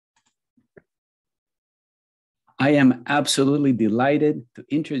I am absolutely delighted to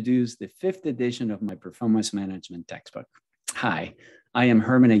introduce the fifth edition of my performance management textbook. Hi, I am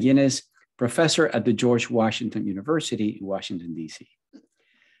Herman Aguinis, professor at the George Washington University in Washington, D.C.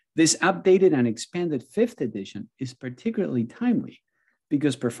 This updated and expanded fifth edition is particularly timely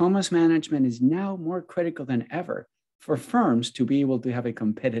because performance management is now more critical than ever for firms to be able to have a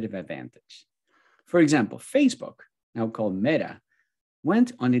competitive advantage. For example, Facebook, now called Meta,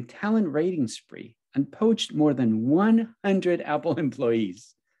 went on a talent rating spree and poached more than 100 Apple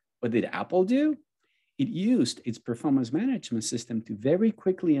employees. What did Apple do? It used its performance management system to very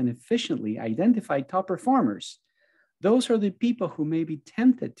quickly and efficiently identify top performers. Those are the people who may be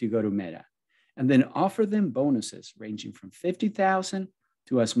tempted to go to Meta, and then offer them bonuses ranging from $50,000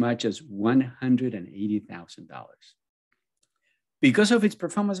 to as much as $180,000. Because of its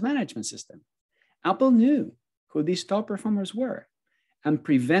performance management system, Apple knew who these top performers were and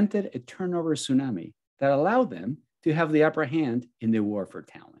prevented a turnover tsunami that allowed them to have the upper hand in the war for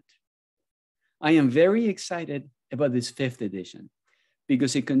talent. I am very excited about this fifth edition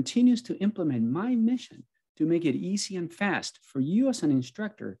because it continues to implement my mission to make it easy and fast for you as an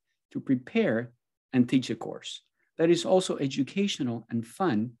instructor to prepare and teach a course that is also educational and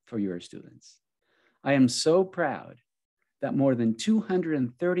fun for your students. I am so proud that more than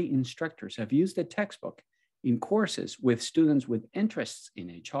 230 instructors have used the textbook in courses with students with interests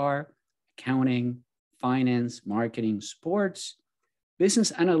in HR, accounting, finance, marketing, sports,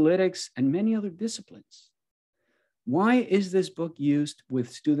 business analytics, and many other disciplines. Why is this book used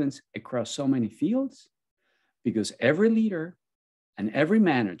with students across so many fields? Because every leader and every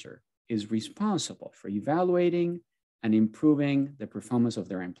manager is responsible for evaluating and improving the performance of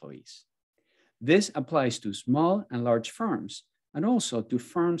their employees. This applies to small and large firms and also to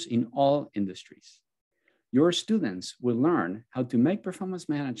firms in all industries. Your students will learn how to make performance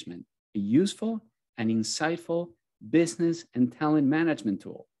management a useful and insightful business and talent management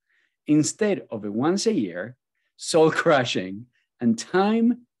tool instead of a once a year, soul-crushing, and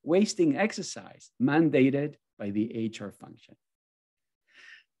time-wasting exercise mandated by the HR function.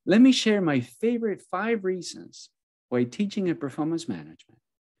 Let me share my favorite 5 reasons why teaching a performance management,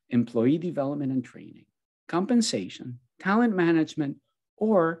 employee development and training, compensation, talent management,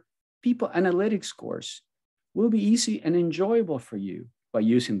 or people analytics course will be easy and enjoyable for you by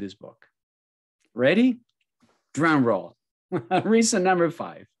using this book. Ready? Drum roll. Reason number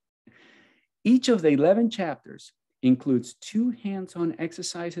 5. Each of the 11 chapters includes 2 hands-on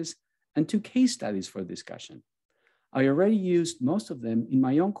exercises and 2 case studies for discussion. I already used most of them in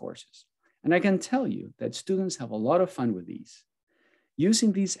my own courses, and I can tell you that students have a lot of fun with these.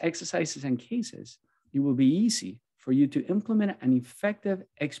 Using these exercises and cases, it will be easy for you to implement an effective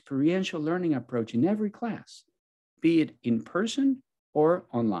experiential learning approach in every class, be it in person or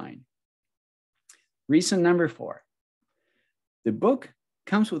online. Reason number 4. The book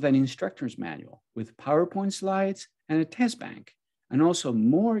comes with an instructor's manual with PowerPoint slides and a test bank, and also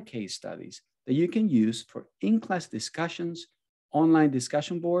more case studies that you can use for in-class discussions, online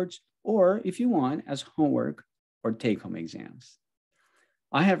discussion boards, or if you want, as homework or take-home exams.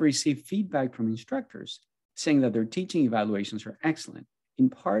 I have received feedback from instructors saying that their teaching evaluations are excellent, in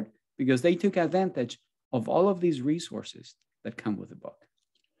part because they took advantage of all of these resources that come with the book.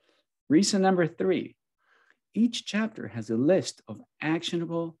 Reason number 3, each chapter has a list of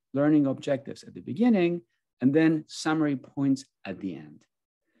actionable learning objectives at the beginning and then summary points at the end.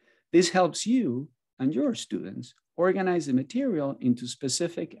 This helps you and your students organize the material into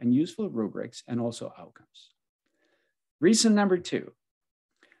specific and useful rubrics and also outcomes. Reason number 2,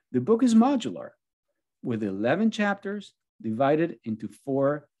 the book is modular with 11 chapters divided into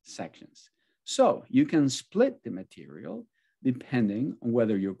 4 sections. So you can split the material depending on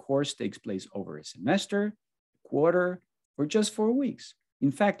whether your course takes place over a semester, quarter, or just 4 weeks. In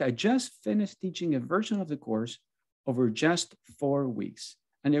fact, I just finished teaching a version of the course over just 4 weeks,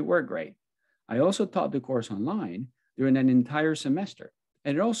 and it worked great. I also taught the course online during an entire semester,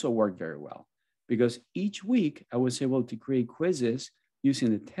 and it also worked very well because each week I was able to create quizzes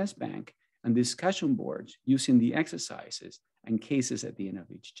using the test bank and discussion boards using the exercises and cases at the end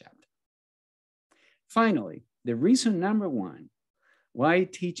of each chapter. Finally, the reason number 1 why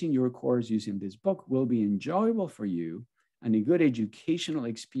teaching your course using this book will be enjoyable for you and a good educational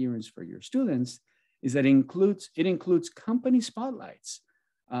experience for your students is that it includes company spotlights.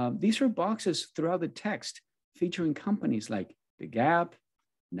 These are boxes throughout the text featuring companies like The Gap,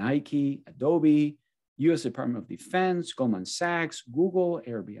 Nike, Adobe, US Department of Defense, Goldman Sachs, Google,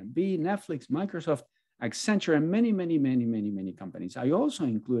 Airbnb, Netflix, Microsoft, Accenture, and many companies. I also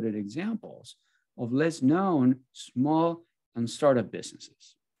included examples of less known small and startup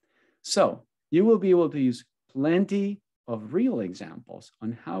businesses. So you will be able to use plenty of real examples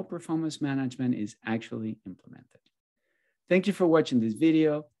on how performance management is actually implemented. Thank you for watching this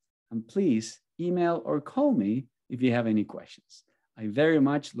video, and please email or call me if you have any questions. I very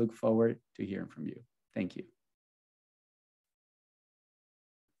much look forward to hearing from you. Thank you.